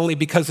is not only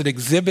because it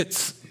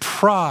exhibits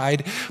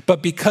pride,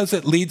 but because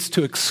it leads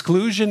to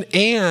exclusion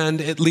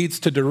and it leads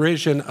to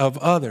derision of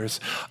others.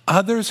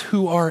 Others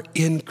who are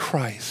in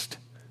Christ.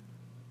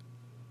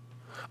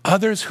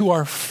 Others who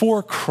are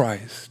for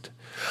Christ.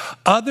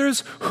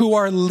 Others who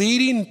are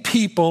leading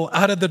people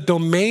out of the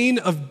domain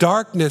of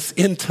darkness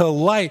into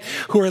light,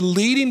 who are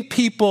leading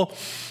people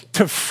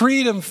to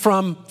freedom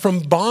from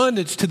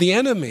bondage to the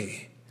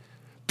enemy.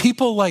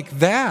 People like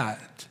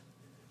that.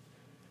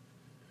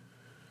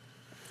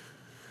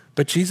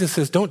 But Jesus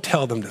says, don't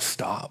tell them to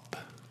stop.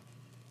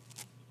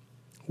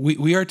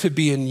 We are to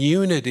be in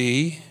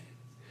unity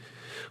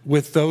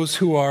with those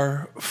who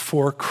are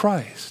for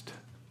Christ.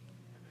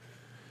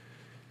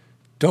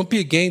 Don't be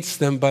against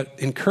them, but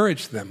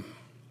encourage them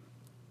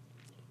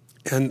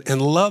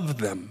and love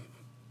them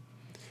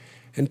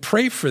and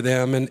pray for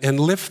them and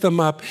lift them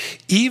up,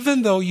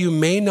 even though you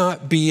may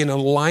not be in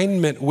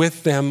alignment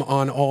with them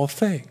on all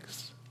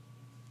things.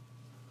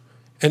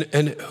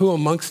 And who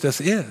amongst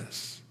us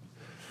is?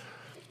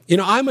 You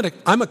know, I'm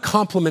a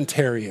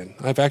complementarian.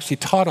 I've actually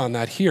taught on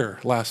that here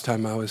last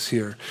time I was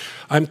here.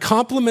 I'm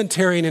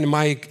complementarian in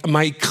my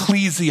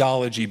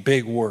ecclesiology,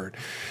 big word.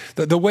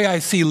 The way I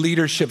see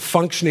leadership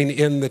functioning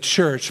in the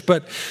church.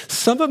 But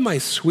some of my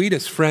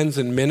sweetest friends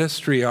in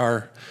ministry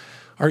are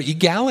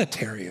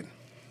egalitarian.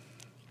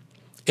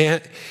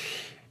 And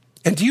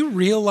do you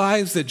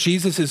realize that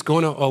Jesus is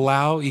going to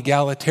allow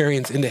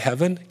egalitarians into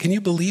heaven? Can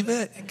you believe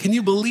it? Can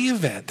you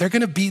believe it? They're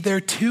going to be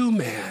there too,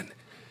 man.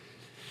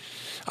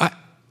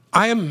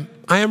 I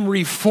am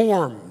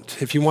reformed,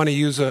 if you want to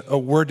use a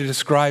word to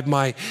describe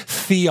my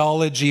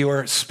theology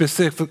or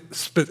specifically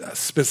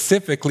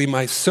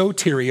my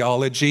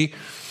soteriology.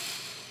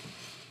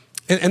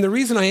 And the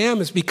reason I am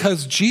is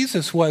because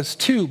Jesus was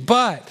too.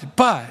 But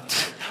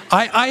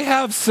I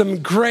have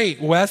some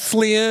great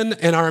Wesleyan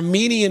and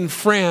Armenian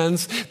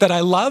friends that I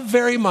love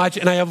very much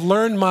and I have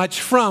learned much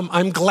from.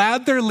 I'm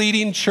glad they're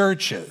leading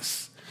churches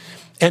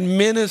and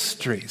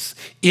ministries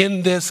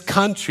in this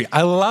country.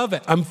 I love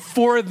it. I'm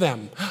for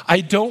them.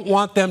 I don't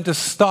want them to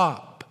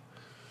stop.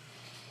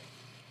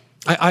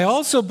 I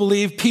also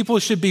believe people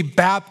should be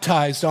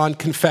baptized on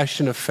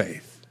confession of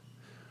faith.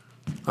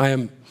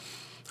 I'm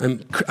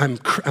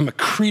a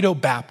credo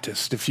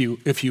Baptist, if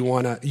you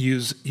want to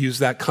use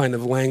that kind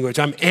of language.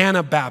 I'm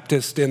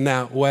Anabaptist in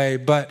that way,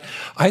 but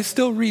I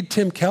still read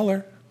Tim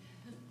Keller.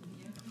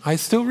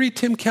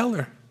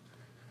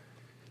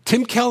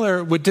 Tim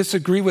Keller would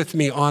disagree with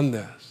me on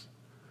this,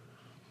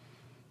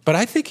 but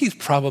I think he's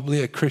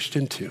probably a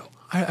Christian too.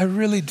 I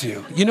really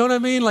do. You know what I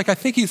mean? Like, I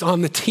think he's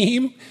on the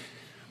team.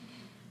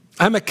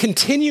 I'm a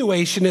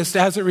continuationist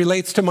as it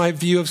relates to my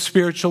view of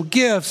spiritual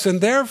gifts,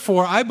 and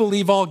therefore I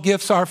believe all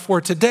gifts are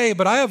for today,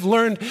 but I have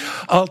learned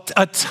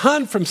a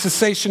ton from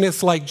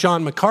cessationists like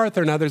John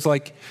MacArthur and others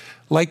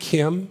like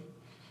him.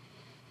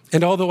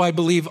 And although I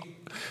believe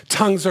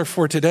tongues are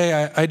for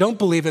today, I don't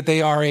believe that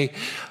they are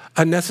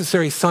a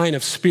necessary sign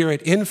of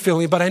spirit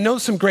infilling, but I know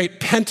some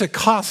great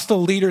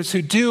Pentecostal leaders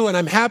who do, and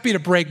I'm happy to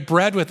break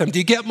bread with them. Do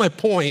you get my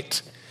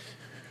point?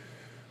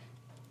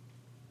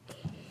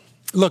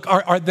 Look,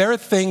 are there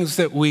things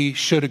that we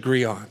should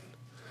agree on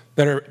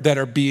that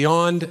are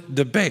beyond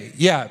debate?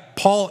 Yeah,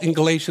 Paul in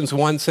Galatians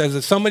 1 says,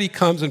 if somebody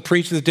comes and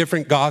preaches a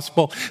different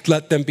gospel,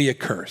 let them be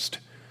accursed.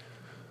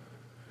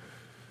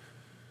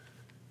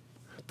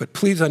 But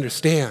please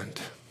understand,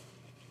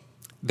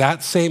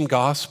 that same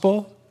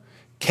gospel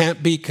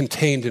can't be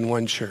contained in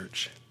one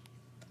church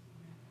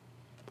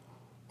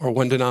or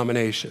one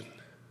denomination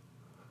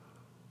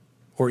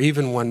or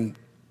even one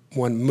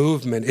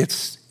movement.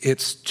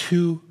 It's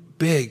too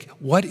big.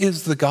 What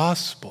is the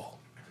gospel?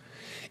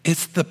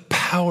 It's the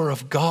power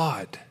of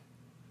God.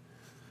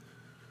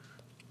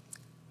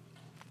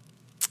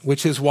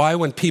 Which is why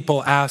when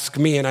people ask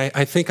me, and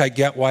I think I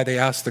get why they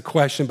ask the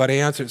question, but I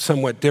answer it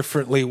somewhat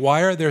differently.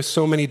 Why are there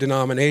so many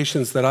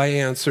denominations? That I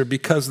answer,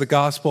 because the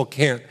gospel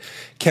can't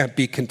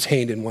be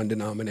contained in one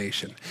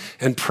denomination.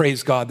 And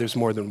praise God, there's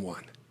more than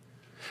one.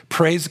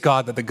 Praise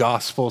God that the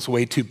gospel is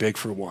way too big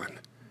for one.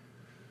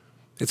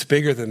 It's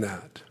bigger than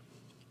that.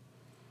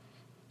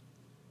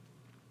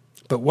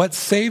 But what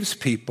saves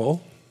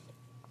people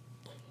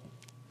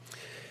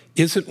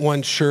isn't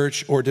one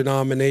church or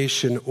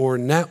denomination or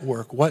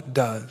network. What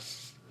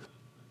does?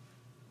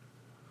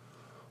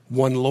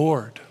 One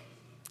Lord,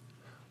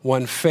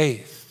 one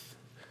faith,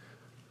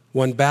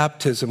 one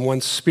baptism,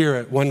 one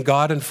Spirit, one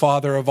God and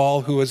Father of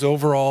all, who is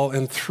over all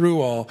and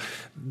through all.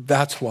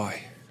 That's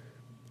why.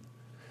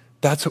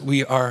 That's what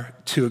we are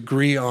to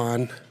agree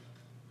on.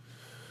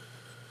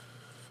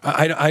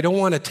 I don't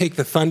want to take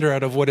the thunder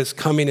out of what is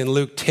coming in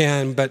Luke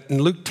 10, but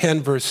in Luke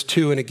 10, verse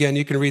 2, and again,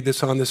 you can read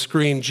this on the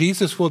screen,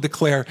 Jesus will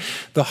declare,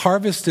 "The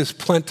harvest is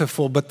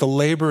plentiful, but the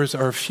laborers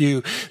are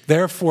few.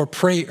 Therefore,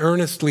 pray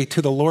earnestly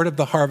to the Lord of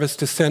the harvest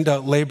to send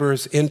out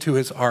laborers into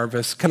his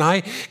harvest." Can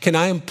I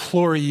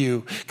implore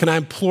you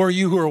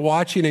who are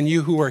watching and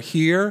you who are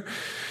here,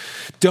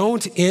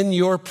 don't in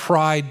your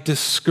pride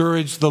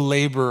discourage the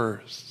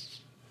laborers.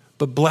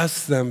 But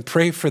bless them,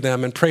 pray for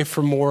them, and pray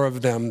for more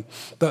of them.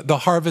 The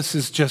harvest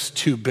is just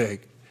too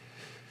big.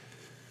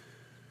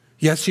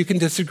 Yes, you can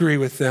disagree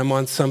with them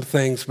on some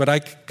things, but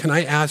can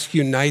I ask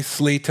you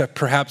nicely to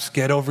perhaps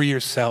get over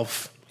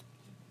yourself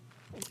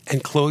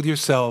and clothe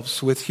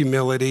yourselves with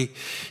humility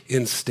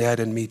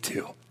instead? And me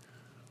too.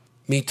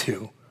 Me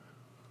too.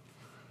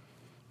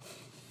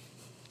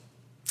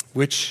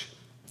 Which,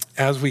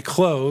 as we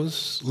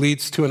close,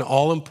 leads to an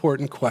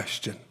all-important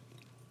question.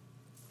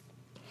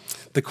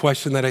 The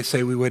question that I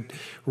say we would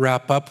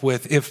wrap up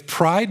with: if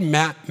pride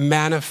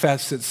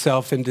manifests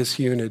itself in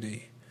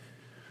disunity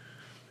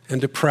and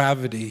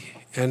depravity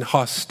and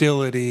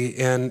hostility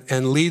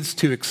and leads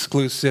to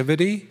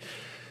exclusivity,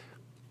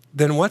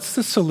 then what's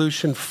the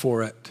solution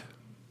for it?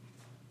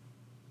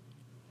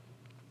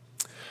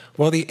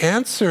 Well, the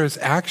answer is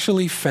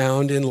actually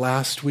found in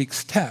last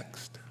week's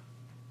text.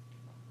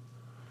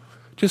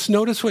 Just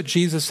notice what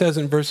Jesus says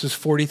in verses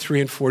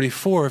 43 and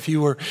 44. If you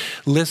were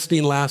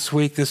listening last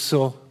week, this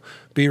will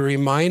be a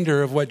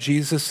reminder of what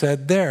Jesus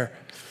said there.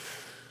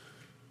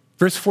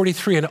 Verse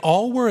 43, "And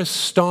all were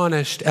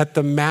astonished at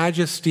the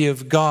majesty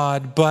of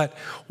God, but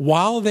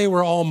while they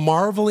were all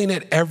marveling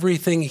at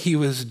everything he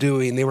was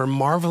doing," they were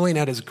marveling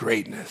at his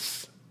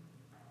greatness,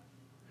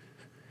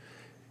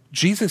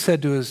 Jesus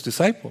said to his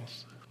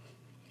disciples,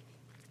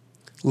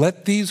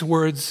 "Let these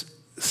words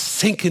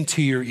sink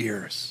into your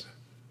ears.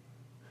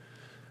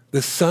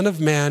 The Son of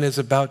Man is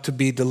about to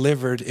be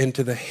delivered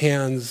into the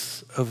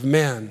hands of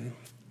men."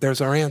 There's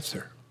our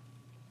answer.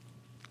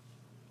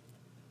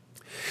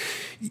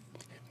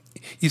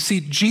 You see,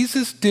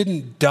 Jesus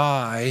didn't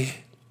die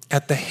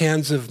at the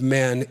hands of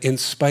men in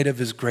spite of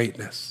his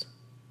greatness.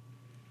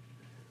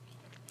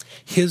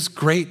 His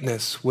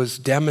greatness was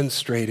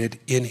demonstrated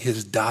in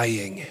his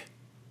dying.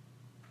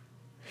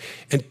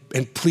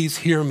 And please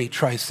hear me,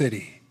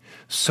 Tri-City,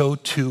 so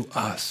to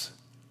us.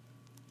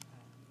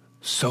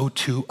 So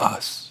to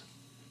us.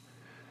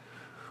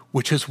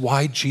 Which is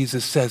why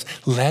Jesus says,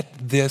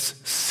 let this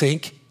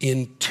sink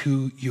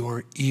into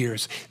your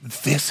ears.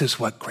 This is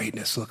what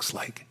greatness looks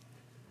like.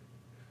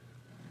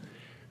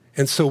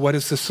 And so what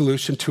is the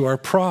solution to our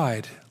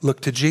pride?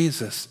 Look to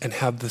Jesus and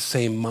have the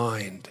same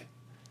mind.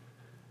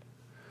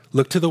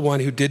 Look to the one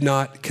who did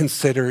not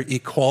consider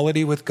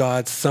equality with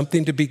God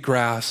something to be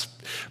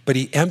grasped, but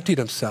he emptied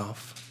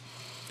himself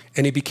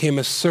and he became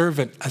a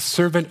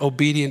servant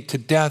obedient to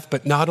death,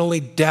 but not only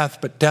death,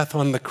 but death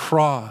on the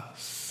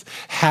cross.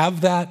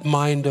 Have that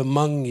mind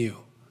among you.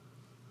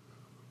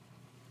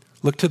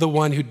 Look to the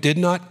one who did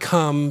not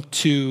come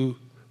to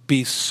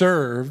be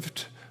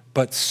served,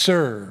 but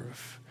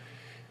serve,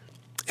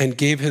 and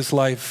gave his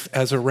life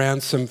as a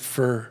ransom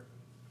for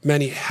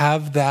many.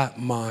 Have that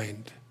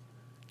mind.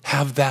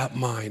 Have that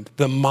mind,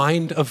 the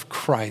mind of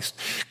Christ.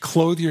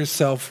 Clothe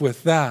yourself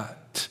with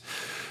that,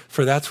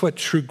 for that's what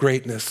true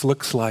greatness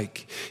looks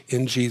like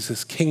in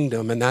Jesus'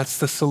 kingdom, and that's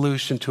the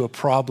solution to a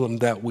problem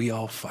that we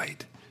all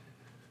fight,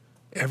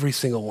 every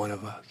single one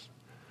of us.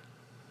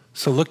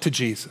 So look to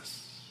Jesus.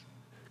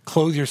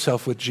 Clothe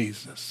yourself with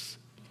Jesus.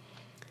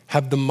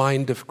 Have the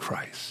mind of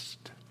Christ.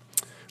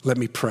 Let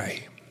me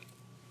pray.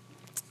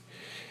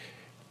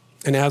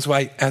 And as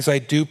I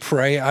do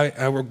pray,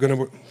 we're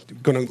going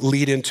to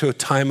lead into a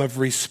time of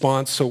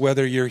response. So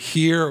whether you're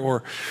here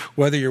or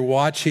whether you're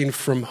watching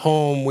from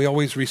home, we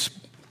always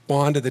respond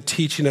respond to the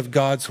teaching of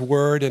God's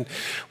word, and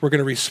we're going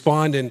to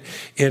respond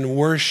in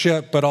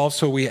worship, but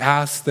also we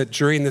ask that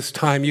during this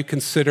time you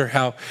consider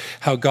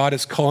how God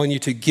is calling you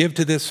to give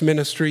to this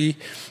ministry.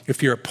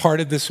 If you're a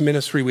part of this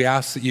ministry, we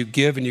ask that you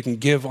give, and you can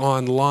give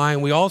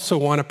online. We also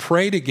want to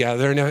pray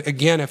together. And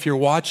again, if you're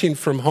watching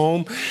from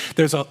home,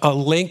 there's a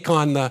link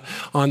on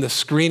the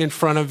screen in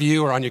front of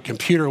you or on your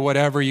computer or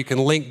whatever. You can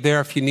link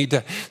there if you need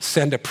to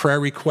send a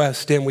prayer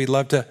request in. We'd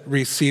love to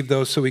receive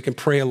those so we can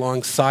pray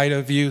alongside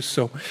of you.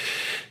 So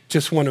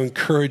just want to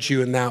encourage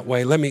you in that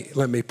way. Let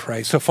me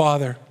pray. So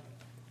Father,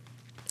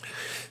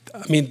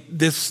 I mean,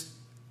 this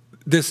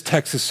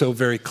text is so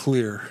very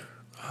clear.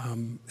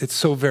 It's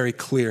so very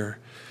clear.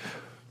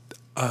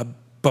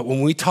 But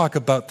when we talk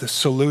about the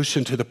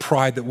solution to the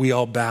pride that we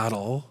all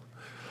battle,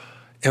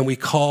 and we're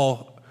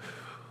called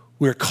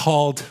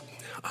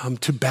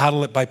to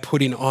battle it by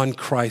putting on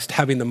Christ,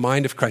 having the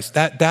mind of Christ,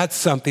 that's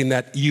something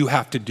that you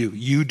have to do.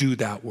 You do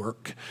that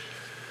work.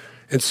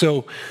 And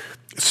so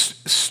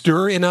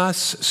stir in us,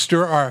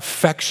 stir our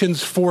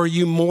affections for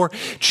you more,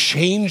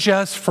 change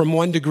us from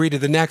one degree to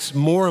the next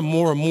more and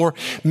more and more.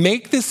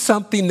 Make this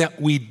something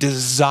that we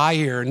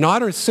desire,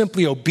 not are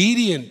simply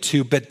obedient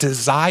to, but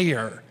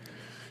desire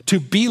to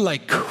be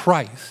like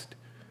Christ,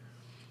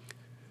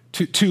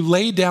 to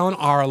lay down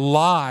our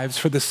lives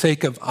for the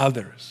sake of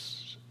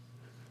others.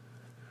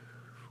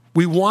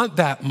 We want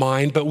that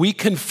mind, but we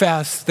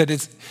confess that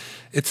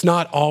it's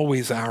not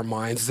always our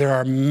minds. There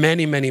are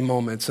many, many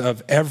moments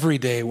of every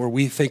day where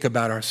we think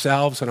about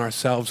ourselves and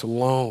ourselves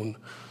alone.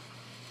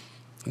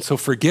 And so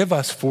forgive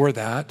us for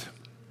that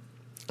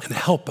and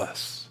help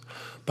us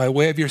by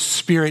way of your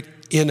Spirit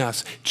in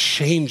us.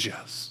 Change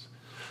us.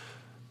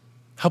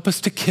 Help us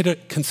to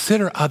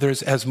consider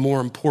others as more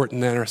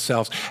important than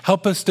ourselves.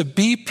 Help us to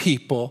be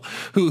people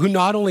who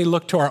not only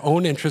look to our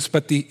own interests,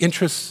 but the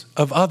interests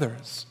of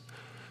others.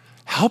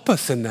 Help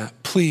us in that.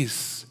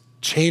 Please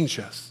change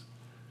us.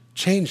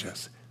 Change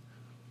us.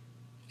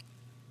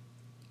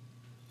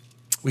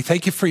 We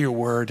thank you for your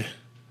word,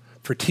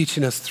 for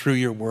teaching us through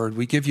your word.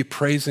 We give you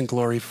praise and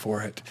glory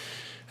for it.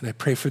 And I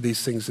pray for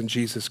these things in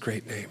Jesus'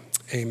 great name.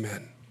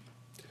 Amen.